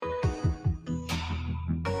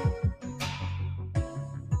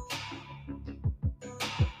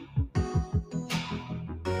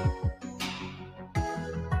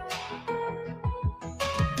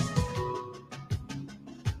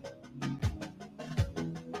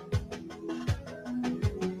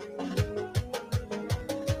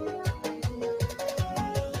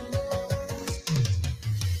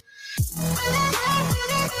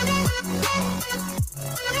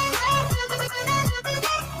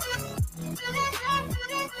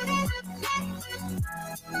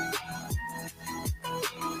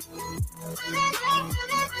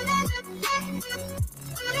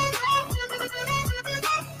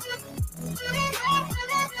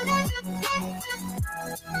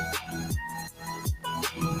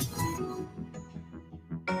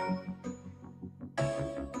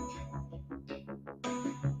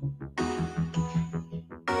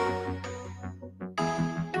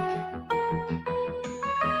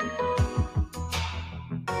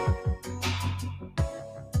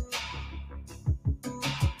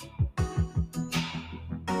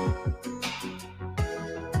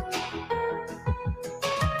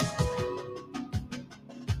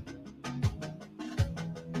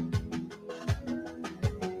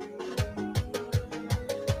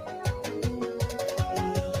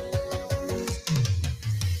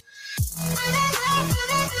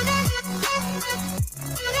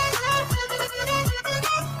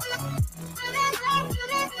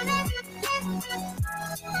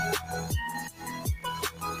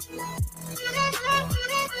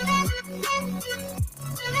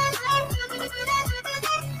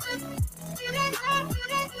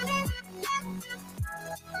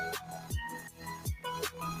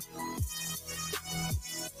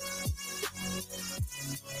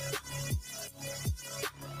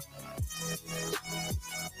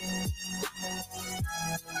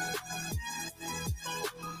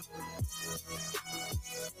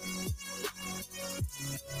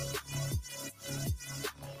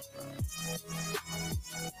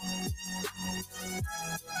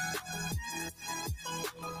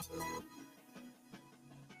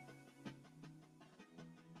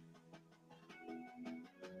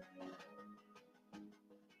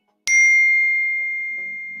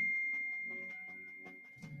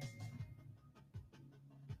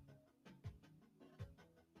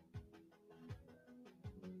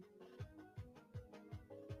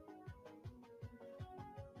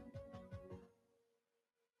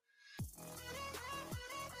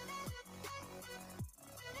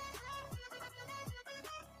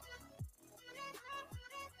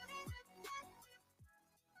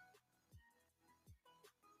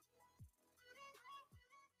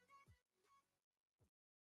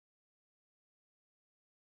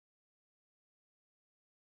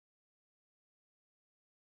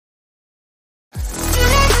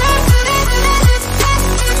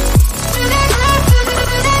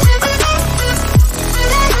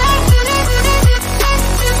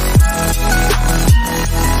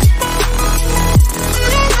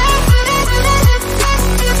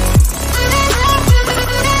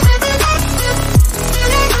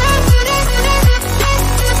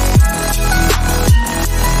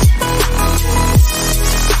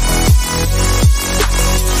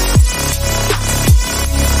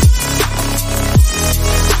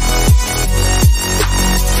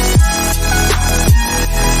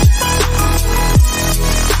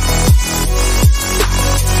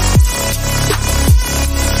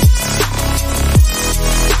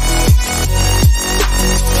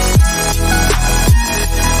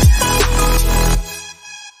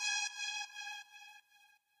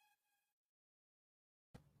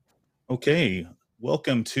Okay,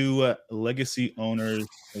 welcome to Legacy Owners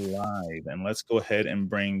Live, and let's go ahead and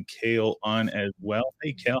bring Kale on as well.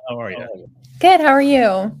 Hey, Kale, how are you? Good. How are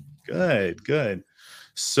you? Good, good.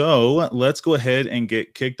 So let's go ahead and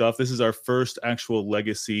get kicked off. This is our first actual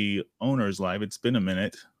Legacy Owners Live. It's been a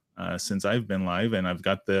minute since I've been live, and I've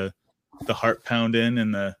got the heart pounding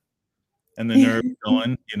and the nerves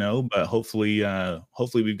going, but hopefully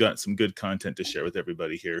we've got some good content to share with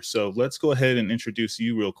everybody here. So let's go ahead and introduce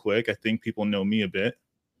you real quick. I think people know me a bit,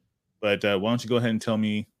 but why don't you go ahead and tell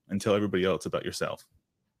me and tell everybody else about yourself?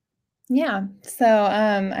 Yeah.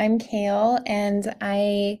 I'm Kale, and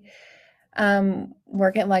I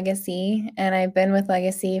work at Legacy, and I've been with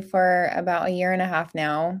Legacy for about a year and a half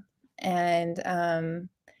now. And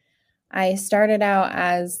I started out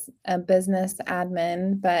as a business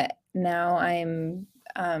admin, but now I'm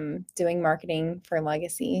doing marketing for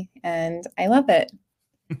Legacy, and I love it.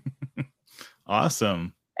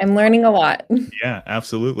 Awesome. I'm learning a lot. Yeah,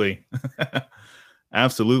 absolutely.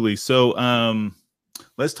 Absolutely. So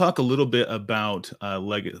let's talk a little bit about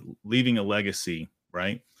leaving a legacy,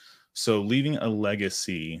 right? So leaving a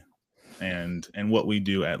legacy and what we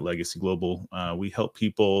do at Legacy Global, we help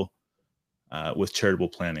people with charitable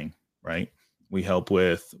planning, right? We help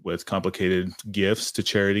with complicated gifts to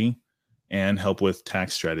charity and help with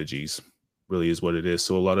tax strategies, really is what it is.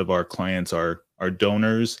 So a lot of our clients are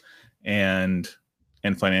donors and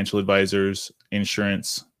financial advisors,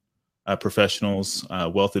 insurance professionals,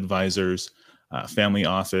 wealth advisors, family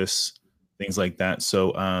office, things like that.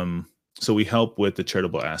 So we help with the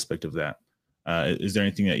charitable aspect of that. Is there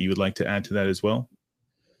anything that you would like to add to that as well?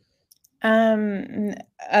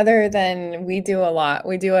 Other than we do a lot,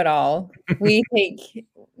 we do it all. We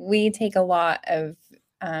take a lot of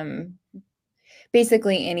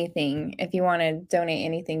basically anything. If you want to donate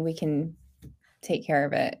anything, we can take care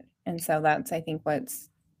of it. And so that's, I think, what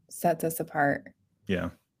sets us apart. Yeah.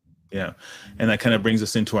 Yeah. And that kind of brings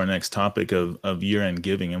us into our next topic of year-end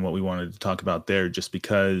giving and what we wanted to talk about there, just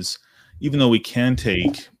because even though we can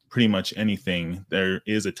take pretty much anything, there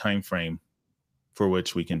is a time frame for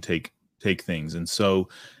which we can take things. And so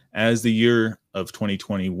as the year of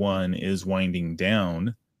 2021 is winding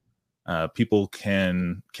down, people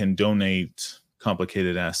can donate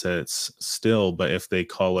complicated assets still, but if they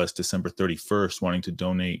call us December 31st wanting to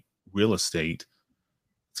donate real estate,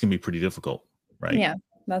 it's going to be pretty difficult, right? Yeah,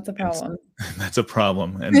 that's a problem. That's a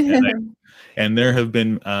problem. And there have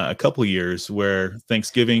been a couple of years where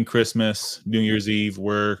Thanksgiving, Christmas, New Year's Eve,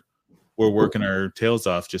 we're working our tails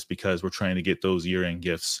off just because we're trying to get those year-end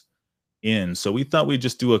gifts in. So we thought we'd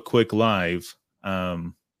just do a quick live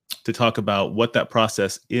to talk about what that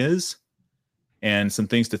process is and some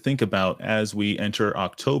things to think about as we enter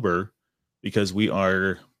October, because we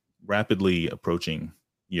are rapidly approaching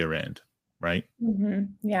year-end, right?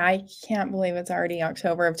 Yeah, I can't believe it's already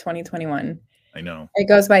October of 2021. I know. It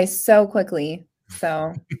goes by so quickly.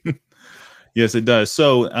 So yes, it does.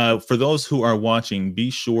 So for those who are watching, be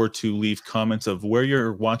sure to leave comments of where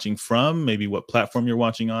you're watching from, maybe what platform you're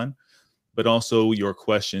watching on, but also your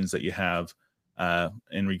questions that you have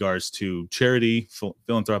in regards to charity,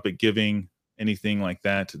 philanthropic giving, anything like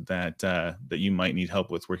that you might need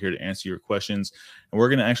help with. We're here to answer your questions, and we're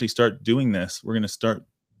going to actually start doing this. We're going to start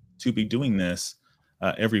to be doing this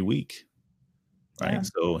every week, right? Yeah.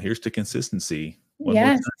 So here's to consistency.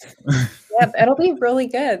 Yes. Yep, it'll be really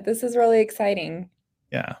good. This is really exciting.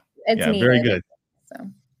 Yeah. It's yeah, needed, very good. So.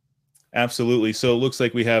 Absolutely. So it looks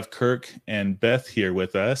like we have Kirk and Beth here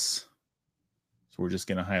with us. So we're just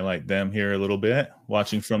going to highlight them here a little bit.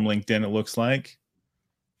 Watching from LinkedIn, it looks like.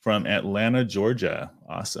 From Atlanta, Georgia.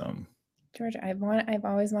 Awesome. Georgia, I've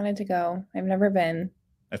always wanted to go. I've never been.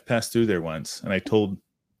 I've passed through there once, and I told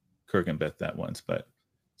Kirk and Beth that once, but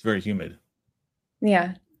it's very humid.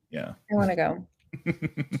 Yeah. Yeah. I want to go.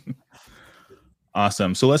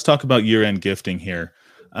 Awesome. So let's talk about year-end gifting here.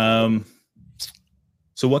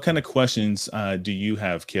 So what kind of questions do you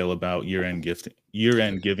have, Kale, about year-end giving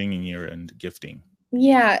and year-end gifting?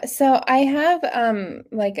 Yeah. So I have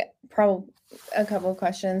probably a couple of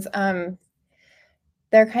questions.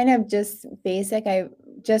 They're kind of just basic.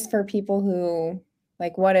 Just for people who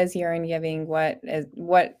like, what is year-end giving? What is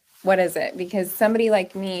it? Because somebody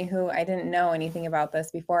like me who I didn't know anything about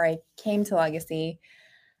this before I came to Legacy,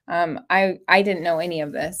 I didn't know any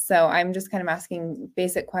of this. So I'm just kind of asking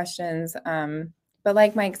basic questions. But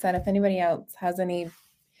like Mike said, if anybody else has any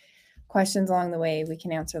questions along the way, we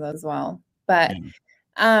can answer those as well. But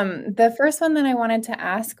the first one that I wanted to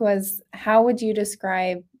ask was, how would you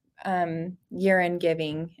describe year-end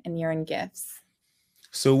giving and year-end gifts?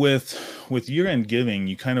 So with year-end giving,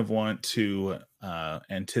 you kind of want to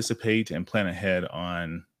anticipate and plan ahead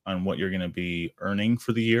on on what you're going to be earning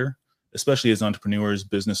for the year, especially as entrepreneurs,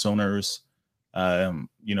 business owners.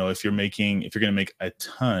 If you're going to make a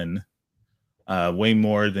ton, way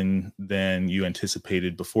more than you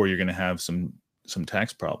anticipated before, you're going to have some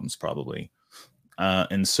tax problems probably.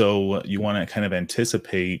 And so you want to kind of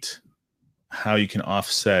anticipate how you can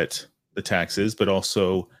offset the taxes, but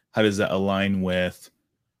also how does that align with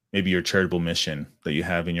maybe your charitable mission that you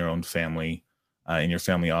have in your own family, in your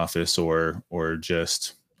family office, or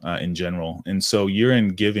just in general. And so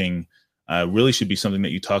year-end giving really should be something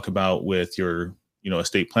that you talk about with your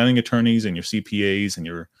estate planning attorneys and your CPAs and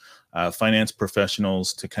your finance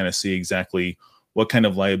professionals to kind of see exactly what kind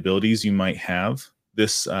of liabilities you might have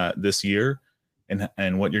this year,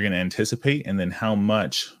 and what you're going to anticipate, and then how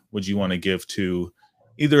much would you want to give to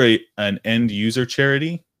either an end user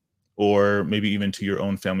charity, or maybe even to your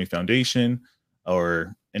own family foundation,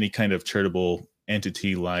 or any kind of charitable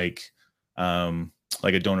entity like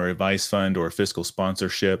a donor advice fund or a fiscal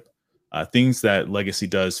sponsorship, things that Legacy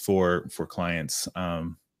does for clients.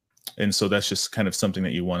 And so that's just kind of something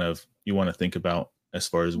that you want to think about as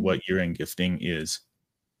far as what year-end gifting is.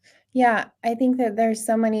 Yeah, I think that there's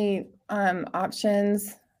so many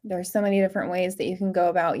options. There's so many different ways that you can go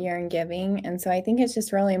about year-end giving. And so I think it's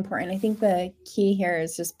just really important. I think the key here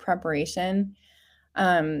is just preparation,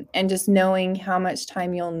 and just knowing how much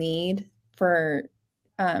time you'll need for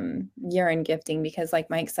year-end gifting, because like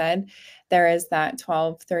Mike said, there is that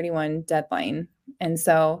 12/31 deadline. And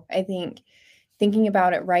so I think thinking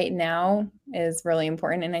about it right now is really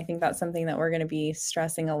important. And I think that's something that we're going to be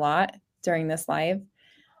stressing a lot during this live.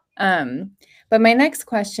 But my next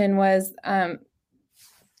question was,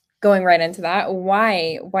 going right into that,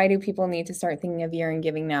 why do people need to start thinking of year-end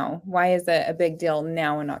giving now? Why is it a big deal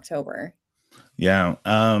now in October? Yeah.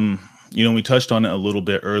 We touched on it a little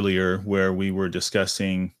bit earlier where we were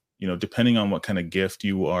discussing, depending on what kind of gift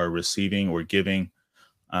you are receiving or giving,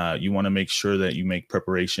 you want to make sure that you make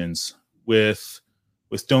preparations with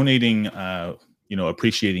donating,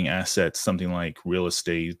 appreciating assets, something like real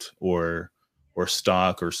estate or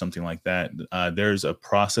stock or something like that. There's a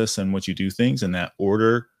process in which you do things, and the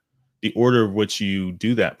order of which you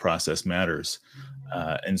do that process matters.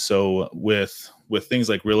 And so with things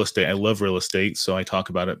like real estate, I love real estate, so I talk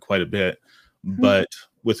about it quite a bit. But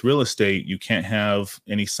with real estate, you can't have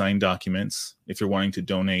any signed documents if you're wanting to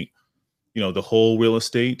donate, the whole real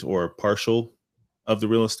estate or partial of the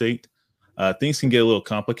real estate. Things can get a little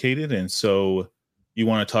complicated, and so you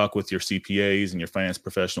want to talk with your CPAs and your finance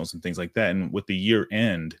professionals and things like that. And with the year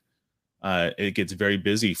end, it gets very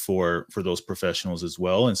busy for those professionals as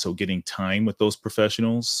well. And so getting time with those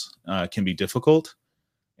professionals can be difficult.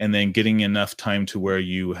 And then getting enough time to where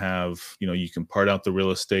you have, you can part out the real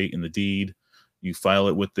estate in the deed, you file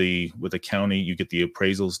it with the county, you get the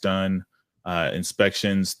appraisals done,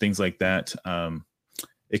 inspections, things like that.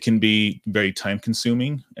 It can be very time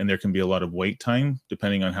consuming, and there can be a lot of wait time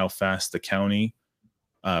depending on how fast the county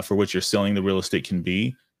for which you're selling the real estate can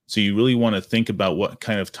be. So you really want to think about what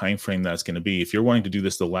kind of time frame that's going to be. If you're wanting to do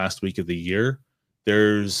this the last week of the year,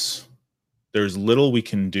 there's little we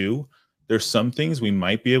can do. There's some things we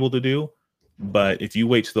might be able to do, but if you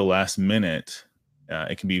wait to the last minute,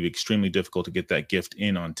 it can be extremely difficult to get that gift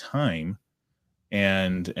in on time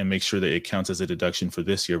and make sure that it counts as a deduction for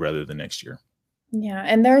this year rather than next year. Yeah,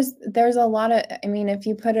 and there's a lot of, I mean, if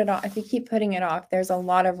you keep putting it off, there's a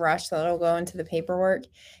lot of rush that'll go into the paperwork.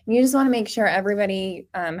 And you just want to make sure everybody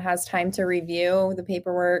has time to review the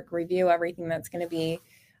paperwork, review everything that's going to be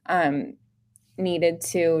needed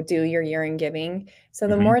to do your year-end giving. So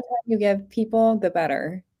the more time you give people, the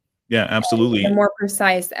better. Yeah, absolutely. And the more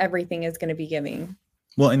precise everything is going to be giving.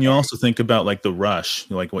 Well, and you also think about like the rush,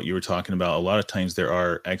 like what you were talking about. A lot of times there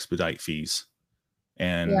are expedite fees,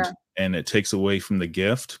 and it takes away from the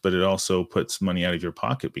gift, but it also puts money out of your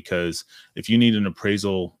pocket, because if you need an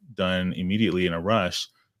appraisal done immediately in a rush,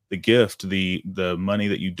 the gift, the money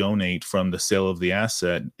that you donate from the sale of the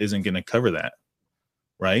asset isn't going to cover that,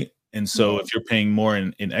 right? And so if you're paying more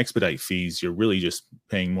in expedite fees, you're really just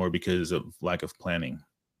paying more because of lack of planning.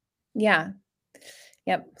 Yeah.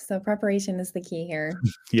 Yep. So preparation is the key here.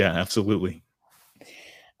 Yeah, absolutely.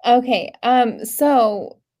 Okay.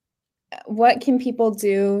 So what can people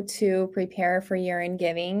do to prepare for year-end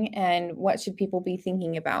giving, and what should people be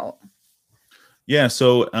thinking about? Yeah.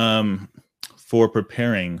 So for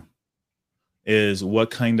preparing is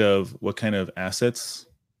what kind of assets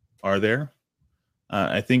are there?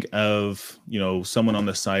 I think of, someone on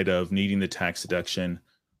the side of needing the tax deduction.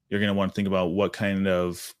 You're going to want to think about what kind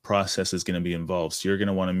of process is going to be involved. So you're going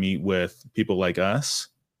to want to meet with people like us,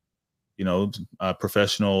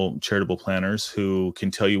 professional charitable planners who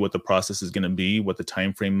can tell you what the process is going to be, what the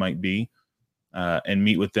time frame might be, and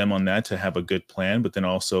meet with them on that to have a good plan. But then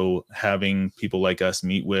also having people like us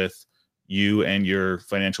meet with you and your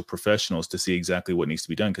financial professionals to see exactly what needs to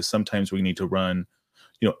be done. Because sometimes we need to run,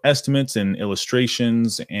 estimates and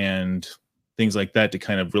illustrations and things like that to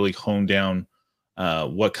kind of really hone down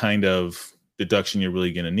what kind of deduction you're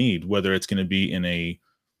really going to need, whether it's going to be in a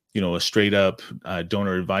straight up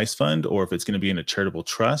donor advice fund, or if it's going to be in a charitable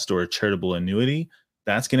trust or a charitable annuity.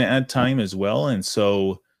 That's going to add time as well. And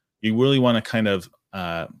so you really want to kind of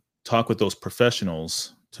talk with those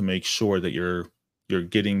professionals to make sure that you're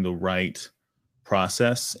getting the right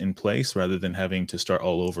process in place rather than having to start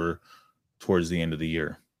all over towards the end of the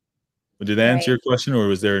year. But did that answer Right. your question, or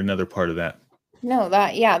was there another part of that? No,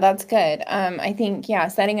 that's good. I think,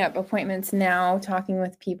 setting up appointments now, talking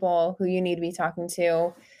with people who you need to be talking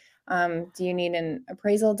to. Do you need an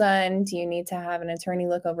appraisal done? Do you need to have an attorney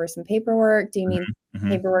look over some paperwork? Do you need Mhm.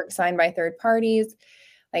 paperwork signed by third parties?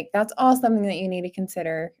 Like, that's all something that you need to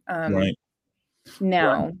consider Right.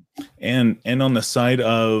 now. And on the side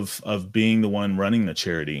of being the one running the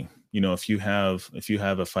charity, if you have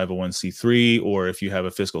a 501c3, or if you have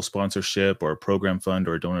a fiscal sponsorship or a program fund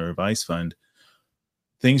or a donor advice fund,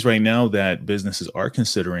 things right now that businesses are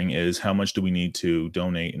considering is how much do we need to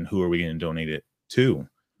donate and who are we going to donate it to.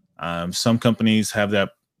 Some companies have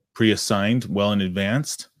that pre-assigned well in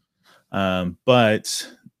advance, but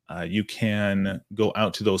you can go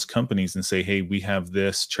out to those companies and say, hey, we have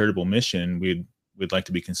this charitable mission. We'd like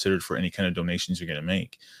to be considered for any kind of donations you're going to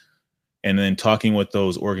make. And then talking with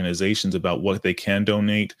those organizations about what they can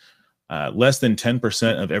donate. Less than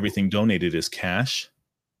 10% of everything donated is cash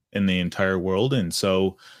in the entire world. And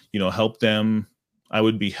so, help them. I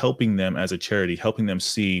would be helping them as a charity, helping them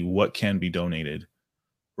see what can be donated,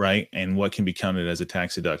 right? And what can be counted as a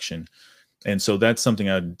tax deduction. And so that's something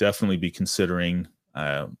I'd definitely be considering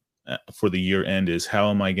for the year end, is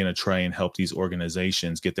how am I going to try and help these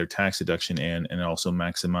organizations get their tax deduction in and also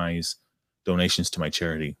maximize donations to my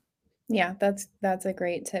charity. Yeah, that's a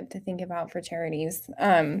great tip to think about for charities.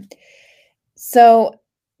 So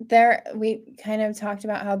there we kind of talked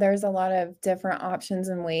about how there's a lot of different options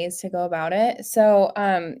and ways to go about it. So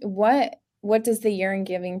what does the year-end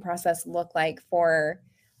giving process look like for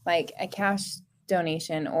like a cash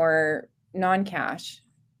donation or non-cash?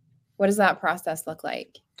 What does that process look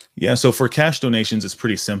like? Yeah, so for cash donations, it's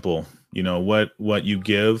pretty simple. What you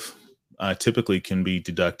give typically can be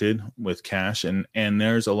deducted with cash, and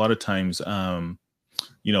there's a lot of times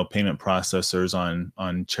payment processors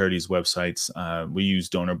on charities websites. We use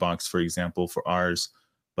DonorBox, for example, for ours,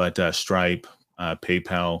 but Stripe,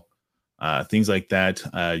 PayPal, things like that.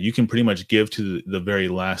 You can pretty much give to the very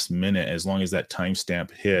last minute, as long as that timestamp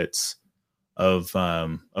hits of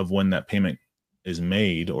when that payment is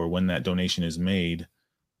made or when that donation is made.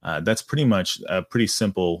 That's pretty much a pretty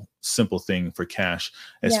simple thing for cash.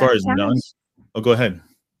 As Yeah, far as cash. oh, go ahead.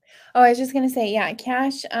 Oh, I was just gonna say, yeah,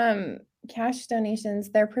 cash donations,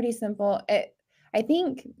 they're pretty simple. I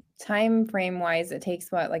think time frame wise, it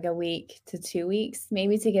takes what, like a week to 2 weeks,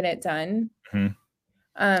 maybe to get it done. Mhm.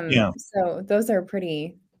 Yeah. So those are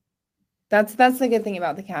pretty. That's the good thing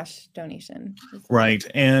about the cash donation. Right.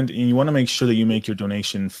 And you want to make sure that you make your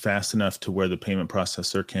donation fast enough to where the payment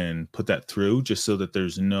processor can put that through, just so that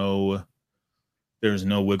there's no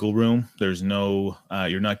wiggle room. There's no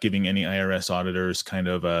you're not giving any IRS auditors kind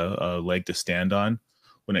of a leg to stand on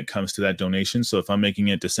when it comes to that donation. So if I'm making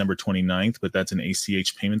it December 29th, but that's an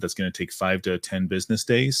ACH payment that's going to take 5 to 10 business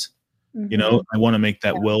days, Mhm. I want to make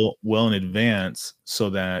that Yeah. well in advance, so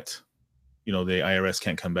that the IRS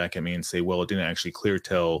can't come back at me and say, well, it didn't actually clear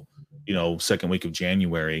till second week of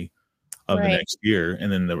January of the Right. next year,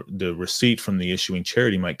 and then the receipt from the issuing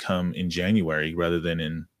charity might come in January rather than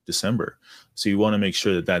in December. So you want to make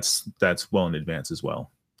sure that that's well in advance as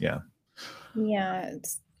well. Yeah. Yeah,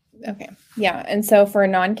 okay. Yeah, and so for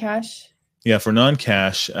non-cash? Yeah, for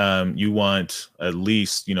non-cash, you want at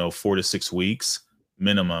least 4 to 6 weeks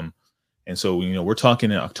minimum. And so we're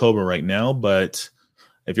talking in October right now, but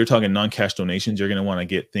if you're talking non-cash donations, you're going to want to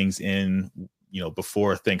get things in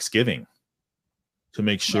before Thanksgiving, to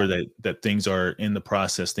make Yeah. sure that things are in the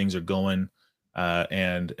process, things are going,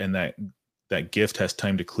 and that gift has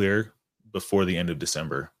time to clear before the end of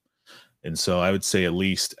December. And so I would say at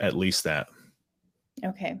least that.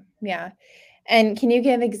 Okay. Yeah. And can you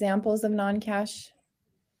give examples of non-cash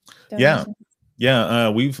Yeah. donations? Yeah,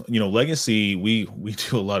 we've legacy. We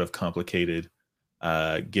do a lot of complicated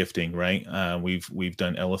gifting, right? We've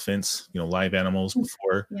done elephants, live animals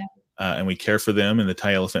before, Yeah. and we care for them in the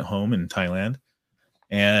Thai elephant home in Thailand.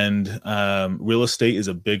 And real estate is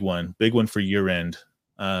a big one for year end,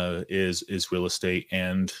 is real estate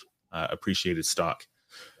and appreciated stock.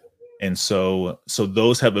 And so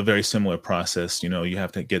those have a very similar process. You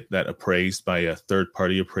have to get that appraised by a third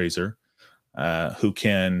party appraiser, who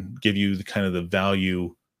can give you the kind of the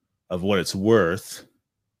value of what it's worth.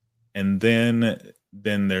 And then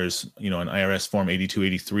there's, an IRS form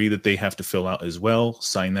 8283 that they have to fill out as well,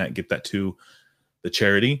 sign that, get that to the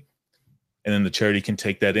charity. And then the charity can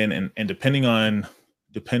take that in, and depending on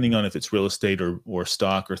if it's real estate or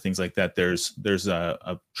stock or things like that, there's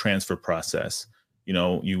a transfer process.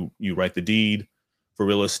 You write the deed for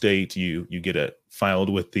real estate, you get it filed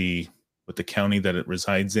with the county that it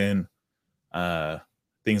resides in,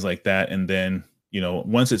 things like that. And then,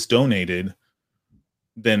 once it's donated,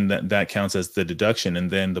 then that counts as the deduction. And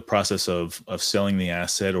then the process of selling the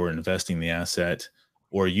asset or investing the asset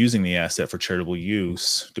or using the asset for charitable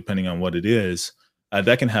use, depending on what it is,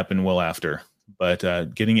 that can happen well after. But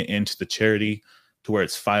getting it into the charity to where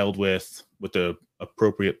it's filed with the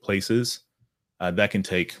appropriate places, that can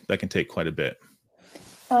take quite a bit.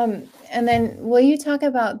 And then will you talk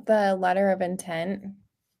about the letter of intent?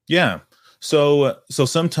 Yeah. So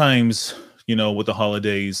sometimes, with the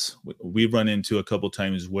holidays, we've run into a couple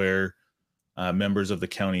times where members of the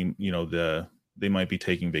county, they might be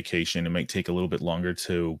taking vacation. It might take a little bit longer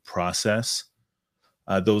to process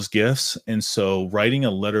those gifts. And so writing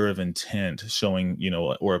a letter of intent showing,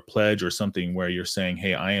 or a pledge or something where you're saying,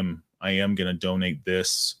 hey, I am going to donate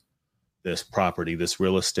this property, this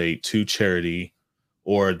real estate to charity,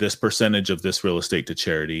 or this percentage of this real estate to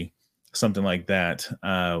charity, something like that,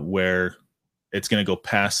 where it's going to go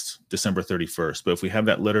past December 31st. But if we have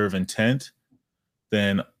that letter of intent,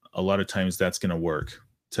 then a lot of times that's going to work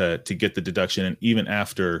to get the deduction. And even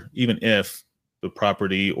if the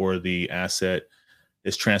property or the asset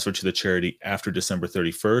is transferred to the charity after December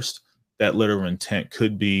 31st, that letter of intent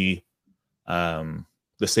could be the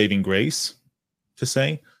saving grace, to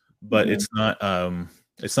say, but it's not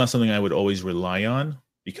something I would always rely on,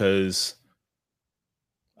 because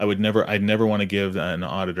I'd never want to give an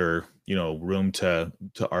auditor, room to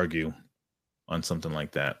argue on something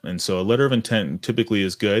like that. And so a letter of intent typically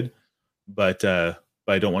is good, but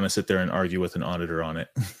I don't want to sit there and argue with an auditor on it,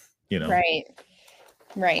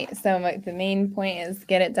 Right. So the main point is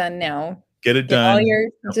get it done now. Get it done.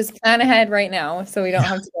 Just plan ahead right now, so we don't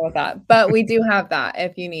have to deal with that. But we do have that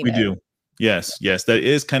if you need it. We do. Yes. That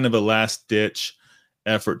is kind of a last ditch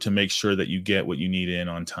effort to make sure that you get what you need in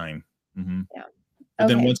on time. Mm-hmm. Yeah. But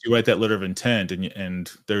then once you write that letter of intent, and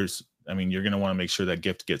you're going to want to make sure that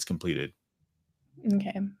gift gets completed.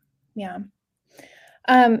 Okay. Yeah.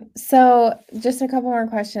 So just a couple more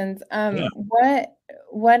questions.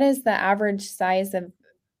 What is the average size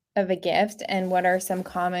of a gift, and what are some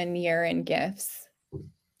common year-end gifts?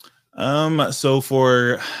 So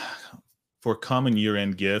for common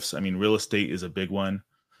year-end gifts, real estate is a big one.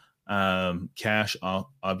 Cash,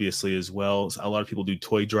 obviously, as well. A lot of people do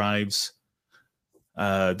toy drives.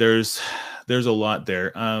 There's a lot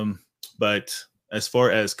there. But as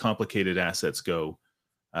far as complicated assets go,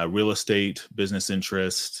 real estate, business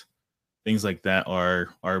interest, things like that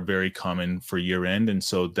are very common for year end. And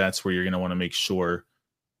so that's where you're going to want to make sure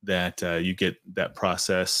that you get that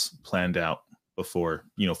process planned out before,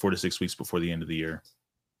 4 to 6 weeks before the end of the year.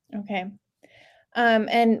 Okay.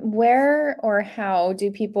 And where or how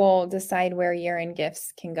do people decide where year-end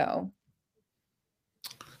gifts can go?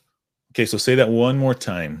 Okay, so say that one more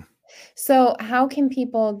time. So how can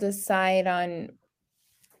people decide on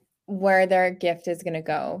where their gift is going to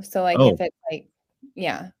go? So if it's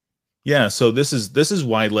Yeah, so this is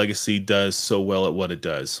why Legacy does so well at what it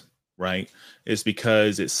does, right? It's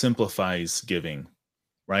because it simplifies giving,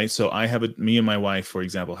 right? So me and my wife, for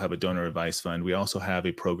example, have a donor advice fund. We also have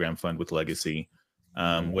a program fund with Legacy,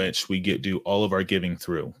 which we do all of our giving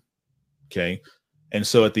through. Okay. And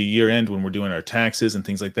so at the year end, when we're doing our taxes and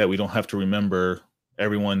things like that, we don't have to remember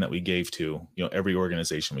everyone that we gave to, every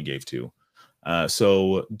organization we gave to.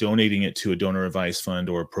 So donating it to a donor advice fund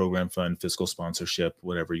or a program fund, fiscal sponsorship,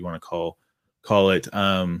 whatever you want to call it,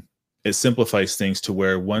 it simplifies things to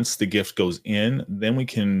where once the gift goes in, then we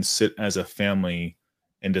can sit as a family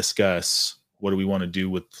and discuss what do we want to do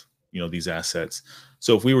with, these assets.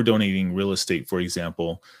 So if we were donating real estate, for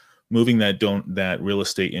example, moving that real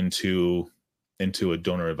estate into a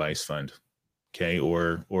donor advice fund, okay,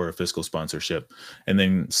 or a fiscal sponsorship, and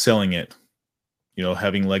then selling it,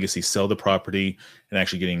 having Legacy sell the property and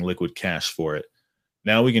actually getting liquid cash for it.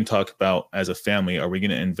 Now we can talk about, as a family, are we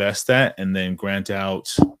going to invest that and then grant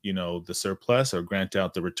out, the surplus or grant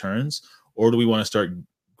out the returns, or do we want to start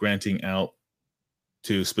granting out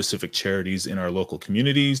to specific charities in our local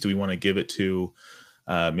communities? Do we want to give it to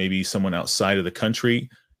maybe someone outside of the country?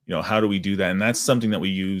 How do we do that? And that's something that we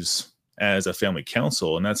use as a family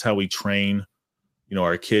council, and that's how we train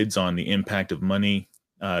our kids on the impact of money.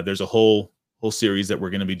 There's a whole series that we're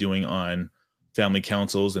going to be doing on family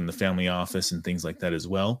councils and the family office and things like that as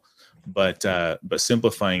well. But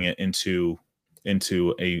simplifying it into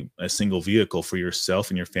a single vehicle for yourself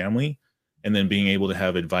and your family, and then being able to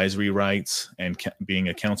have advisory rights and being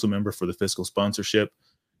a council member for the fiscal sponsorship,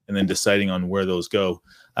 and then deciding on where those go.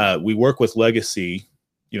 We work with Legacy,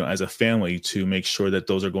 as a family, to make sure that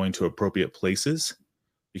those are going to appropriate places,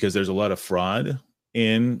 because there's a lot of fraud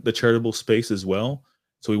in the charitable space as well.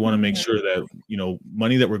 So we want to make sure that,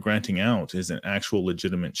 money that we're granting out is an actual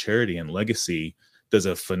legitimate charity, and Legacy does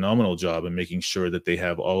a phenomenal job in making sure that they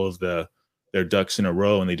have all of their ducks in a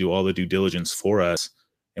row, and they do all the due diligence for us.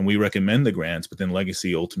 And we recommend the grants, but then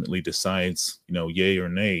Legacy ultimately decides, yay or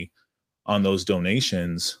nay on those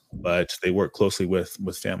donations. But they work closely with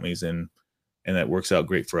families, and that works out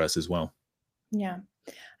great for us as well. Yeah.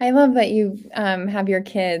 I love that you have your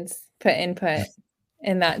kids put input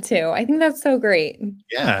in that too. I think that's so great.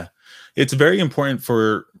 Yeah. It's very important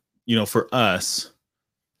for us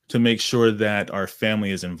to make sure that our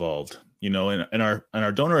family is involved, and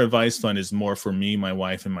our donor advice fund is more for me, my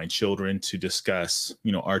wife, and my children to discuss,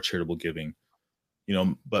 our charitable giving,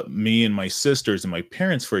 but me and my sisters and my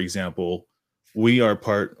parents, for example, we're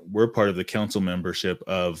part of the council membership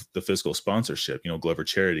of the fiscal sponsorship, Glover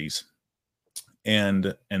Charities.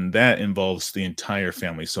 And that involves the entire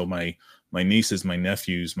family. So my nieces, my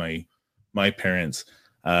nephews, my parents,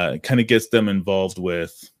 kind of gets them involved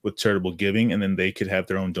with charitable giving, and then they could have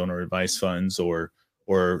their own donor advice funds or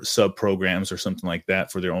sub programs or something like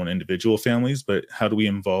that for their own individual families. But how do we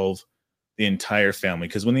involve the entire family?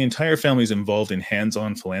 Because when the entire family is involved in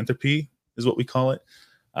hands-on philanthropy, is what we call it,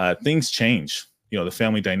 things change. The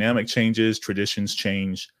family dynamic changes, traditions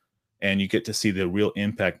change, and you get to see the real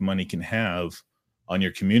impact money can have on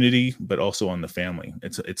your community, but also on the family.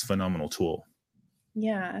 It's a phenomenal tool.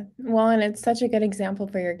 Yeah. Well, and it's such a good example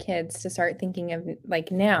for your kids to start thinking of, like,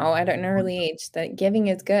 now at an early age, that giving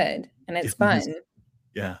is good and it's fun.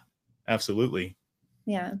 Yeah, absolutely.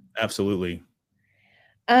 Yeah. Absolutely.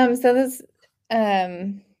 So this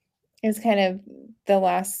is kind of the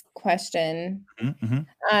last question.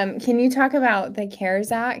 Mm-hmm. Can you talk about the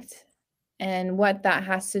CARES Act and what that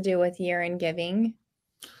has to do with year-end giving?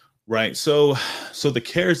 Right. So the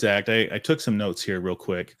CARES Act, I took some notes here real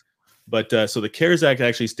quick, but so the CARES Act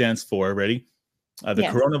actually stands for, ready? The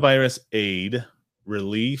Yes. Coronavirus Aid,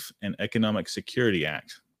 Relief, and Economic Security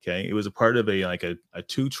Act. Okay. It was a part of a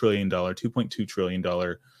 $2 trillion, $2.2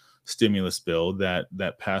 trillion stimulus bill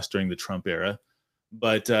that passed during the Trump era.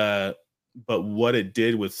 But what it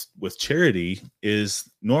did with charity is,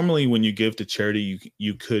 normally when you give to charity,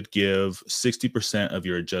 you could give 60% of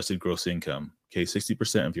your adjusted gross income. Okay,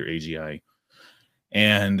 60% of your AGI.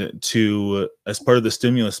 And as part of the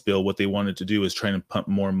stimulus bill, what they wanted to do is try to pump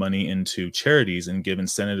more money into charities and give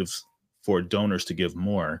incentives for donors to give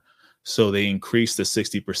more. So they increased the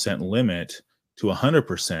 60% limit to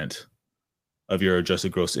 100% of your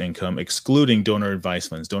adjusted gross income, excluding donor advice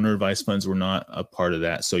funds. Donor advice funds were not a part of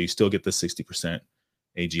that, so you still get the 60%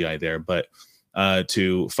 AGI there. But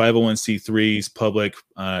to 501c3s, public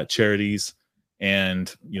charities,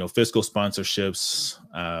 and fiscal sponsorships,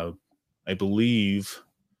 I believe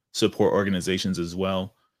support organizations as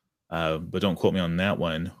well, but don't quote me on that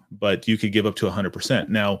one. But you could give up to 100%.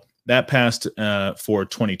 Now that passed for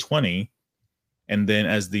 2020. And then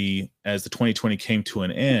as the 2020 came to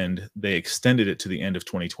an end, they extended it to the end of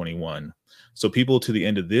 2021. So people to the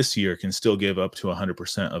end of this year can still give up to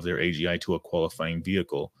 100% of their AGI to a qualifying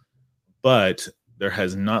vehicle. But there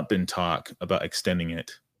has not been talk about extending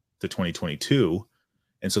it to 2022.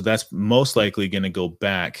 And so that's most likely going to go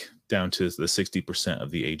back down to the 60%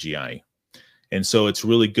 of the AGI. And so it's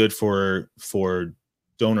really good for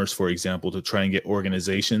donors, for example, to try and get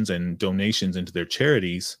organizations and donations into their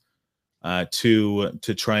charities, to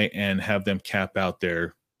try and have them cap out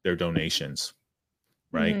their donations,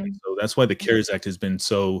 right? Mm-hmm. So that's why the CARES Act has been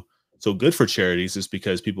so good for charities, is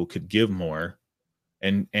because people could give more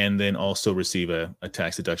and then also receive a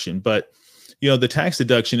tax deduction. But the tax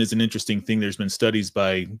deduction is an interesting thing. There's been studies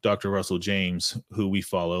by Dr. Russell James, who we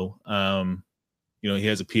follow. He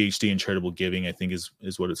has a PhD in charitable giving, I think is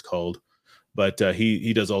what it's called. But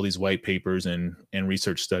he does all these white papers and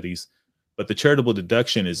research studies. But the charitable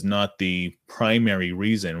deduction is not the primary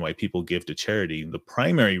reason why people give to charity. The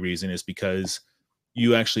primary reason is because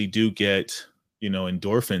you actually do get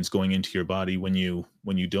endorphins going into your body when you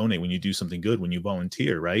donate, when you do something good, when you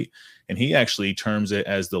volunteer, right? And he actually terms it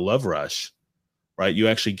as the love rush, right? You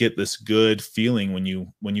actually get this good feeling when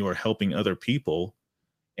you are helping other people,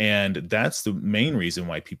 and that's the main reason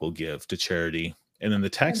why people give to charity. And then the I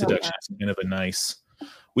tax love deduction that. is kind of a nice,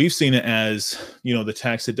 we've seen it as, the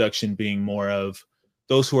tax deduction being more of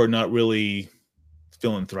those who are not really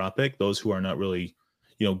philanthropic, those who are not really,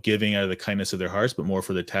 giving out of the kindness of their hearts, but more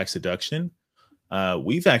for the tax deduction.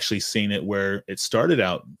 We've actually seen it where it started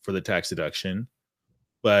out for the tax deduction,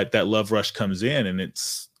 but that love rush comes in, and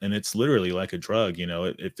it's literally like a drug.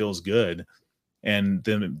 It feels good, and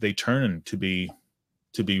then they turn to be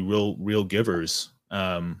real givers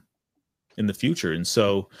in the future. And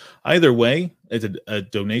so either way, a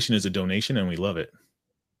donation is a donation, and we love it.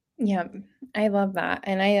 Yep. I love that.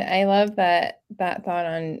 And I love that thought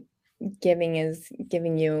on giving is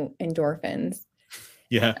giving you endorphins.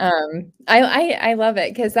 Yeah. I love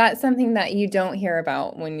it because that's something that you don't hear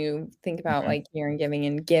about when you think about Mhm. like caring, giving,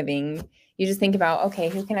 and giving. You just think about, okay,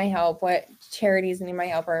 who can I help? What charities need my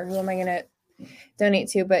help, or who am I going to donate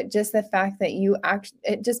to? But just the fact that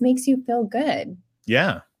it just makes you feel good,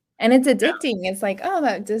 Yeah. and it's addicting. It's like, oh,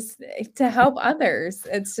 that just to help others.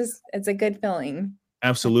 It's a good feeling.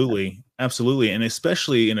 Absolutely. Absolutely. And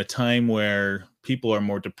especially in a time where people are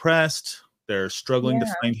more depressed, they're struggling to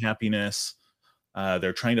Yeah. find happiness,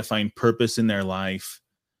 they're trying to find purpose in their life.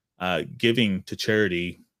 Giving to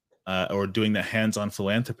charity, or doing that hands-on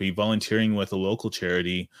philanthropy, volunteering with a local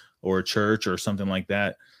charity or a church or something like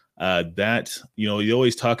that. That you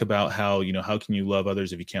always talk about how how can you love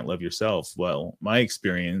others if you can't love yourself? Well, my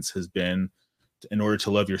experience has been, in order to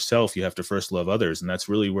love yourself, you have to first love others, and that's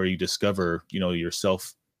really where you discover your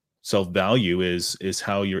self value is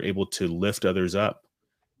how you're able to lift others up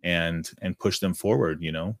and push them forward.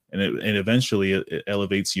 And eventually it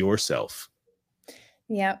elevates yourself.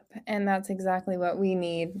 Yep, and that's exactly what we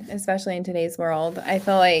need, especially in today's world. I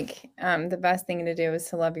feel like the best thing to do is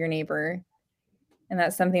to love your neighbor, and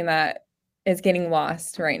that's something that is getting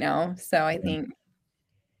lost right now. So I think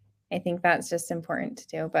that's just important to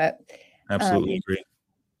do. But Absolutely um, agree.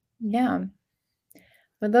 yeah,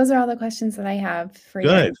 but those are all the questions that I have for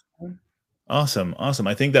Good. you. Awesome. Awesome.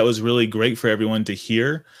 I think that was really great for everyone to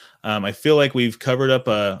hear. I feel like we've covered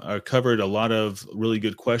a lot of really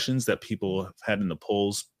good questions that people have had in the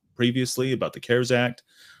polls previously about the CARES Act.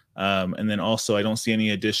 And then also, I don't see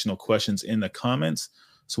any additional questions in the comments.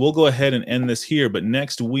 So we'll go ahead and end this here. But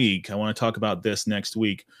next week, I want to talk about this next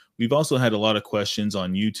week. We've also had a lot of questions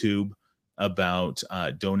on YouTube about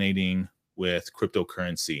donating with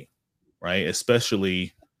cryptocurrency, right?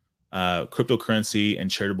 Especially cryptocurrency and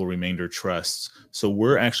charitable remainder trusts. So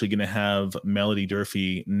we're actually going to have Melody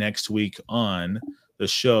Durfee next week on the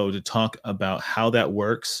show to talk about how that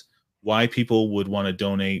works, why people would want to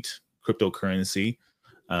donate cryptocurrency.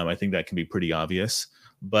 I think that can be pretty obvious,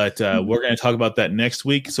 but we're going to talk about that next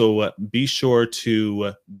week. So be sure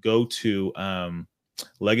to go to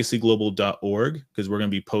legacyglobal.org, because we're going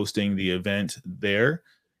to be posting the event there,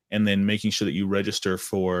 and then making sure that you register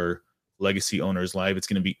for Legacy Owners Live. It's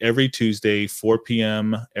going to be every Tuesday, 4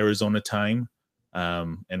 p.m. Arizona time.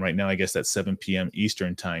 And right now, I guess that's 7 p.m.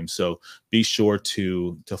 Eastern time. So be sure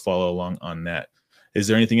to follow along on that. Is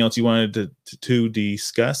there anything else you wanted to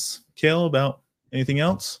discuss, Kale, about anything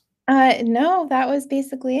else? No, that was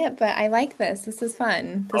basically it. But I like this. This is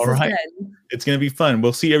fun. All This is right. good. It's going to be fun.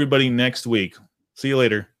 We'll see everybody next week. See you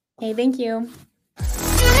later. Hey, thank you.